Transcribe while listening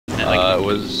It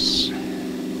was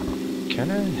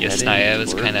kind of. Yasnaya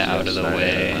was kind of out of the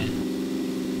way,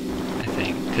 I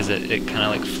think, because it kind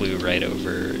of like flew right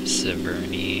over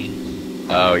Severny.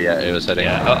 Oh yeah, it was heading.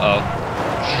 Yeah.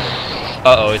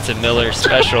 Uh oh, it's a Miller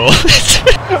special.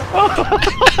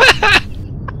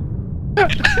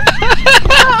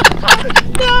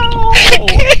 No!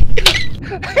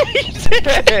 He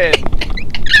did!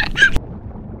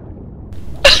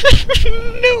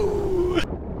 No!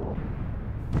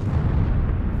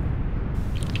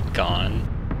 Gone.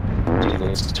 Dude,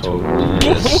 that's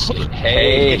totally.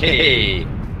 Hey!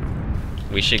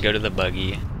 We should go to the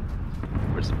buggy.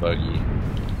 Where's the buggy?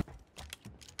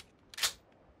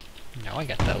 Now I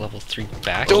got that level 3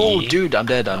 back. Oh, dude, I'm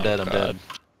dead. I'm Oh, dead. I'm God. dead.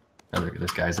 Oh,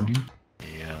 there's guys in here?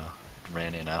 Yeah,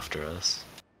 ran in after us.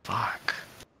 Fuck.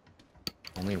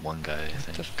 Only one guy, I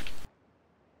think.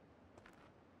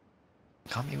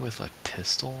 Got me with a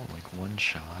pistol, like one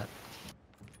shot.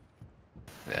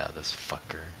 Yeah, this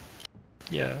fucker.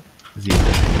 Yeah. Is he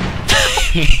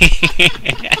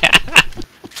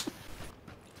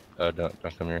Oh, don't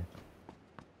come here.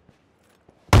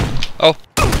 Oh!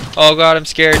 Oh god, I'm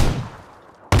scared.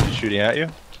 Is he shooting at you?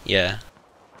 Yeah.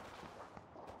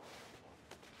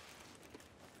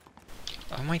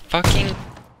 Oh my fucking...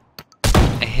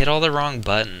 I hit all the wrong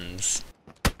buttons.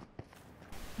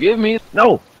 Give me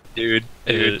no, dude.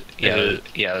 Yeah.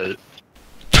 Yeah.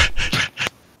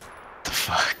 The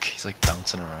fuck? He's like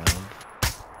bouncing around.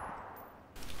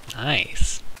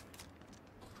 Nice.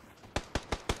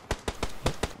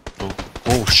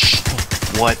 Oh shit.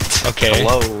 What? Okay.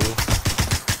 Hello?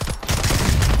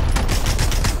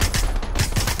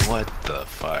 What the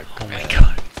fuck? Oh my man?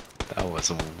 god. That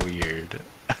was weird.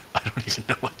 I don't even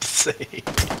know what to say.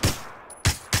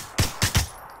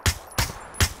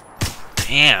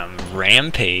 Damn,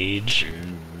 Rampage.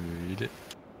 Dude.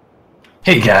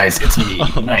 Hey guys, it's me.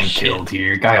 Oh, I'm shit. killed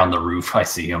here. Guy on the roof. I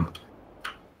see him.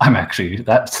 I'm actually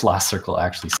that last circle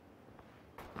actually.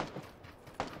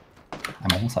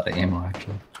 I'm almost out of ammo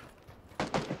actually.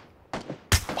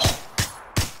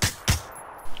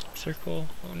 Circle.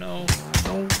 Oh no.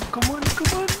 No, come on,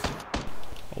 come on.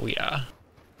 Oh yeah.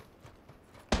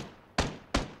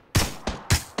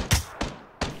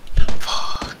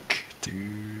 Fuck,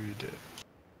 dude.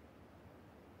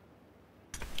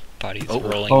 Body's Oh,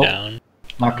 rolling oh. down.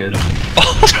 Not good.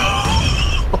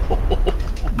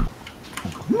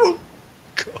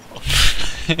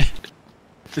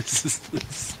 This is the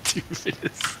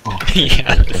stupidest. Oh,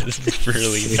 Yeah, this is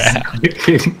really bad.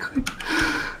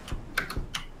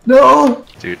 No!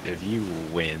 Dude, if you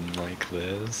win like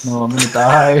this. No, I'm gonna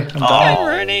die. I'm dying. I'm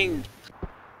running.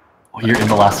 Oh, you're in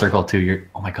the last circle too. You're.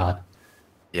 Oh my god.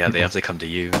 Yeah, they have to come to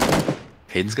you.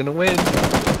 Hayden's gonna win.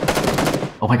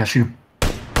 Oh my god, shoot him.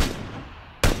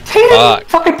 Potato! Fuck.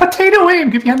 Fucking potato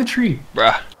aim! Get behind the tree.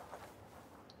 Bruh.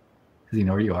 Does he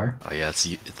know where you are? Oh yeah, it's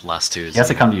the last two. He has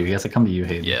to come to you. He has to come to you,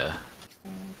 Hayden. Yeah.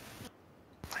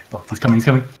 Oh, he's coming. He's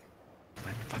coming.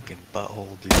 My fucking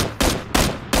butthole, dude.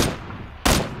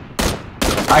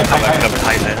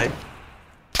 Hide.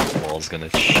 Wall's gonna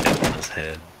shit on his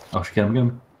head. Oh, get him, get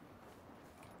him.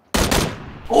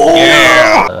 Oh!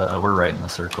 Yeah! We're right in the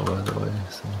circle, by the way.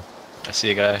 So. I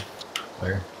see a guy.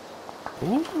 Where?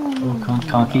 Ooh. Oh,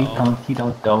 Conky, Conky,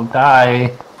 don't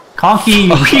die. Conky,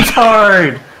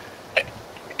 retard!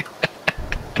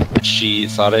 She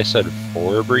thought I said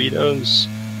 4 burritos,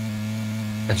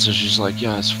 and so she's like,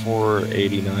 "Yeah, it's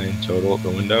 4.89 total at the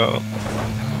window."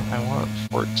 I want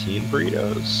 14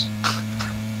 burritos.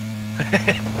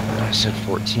 I said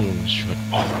 14. She went,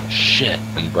 "Oh shit!"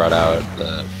 and brought out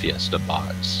the Fiesta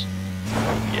box.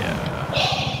 Yeah.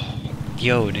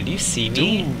 Yo, did you see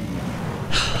me?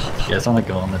 You guys wanna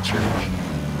go on the church?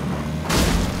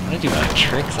 I'm gonna do my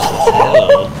tricks on this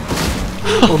hill.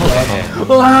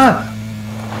 Ah!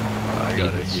 I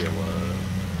gotta heal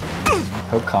up.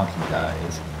 Hope Conky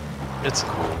dies. It's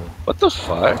cool. What the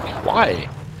fuck? Why?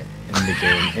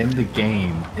 In the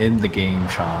game,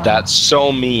 Sean. That's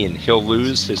so mean. He'll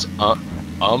lose his ump.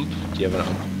 Do you have an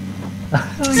ump?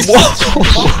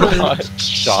 Whoa!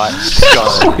 Shot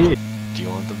gun. Do you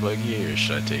want the buggy or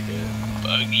should I take it?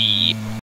 Buggy.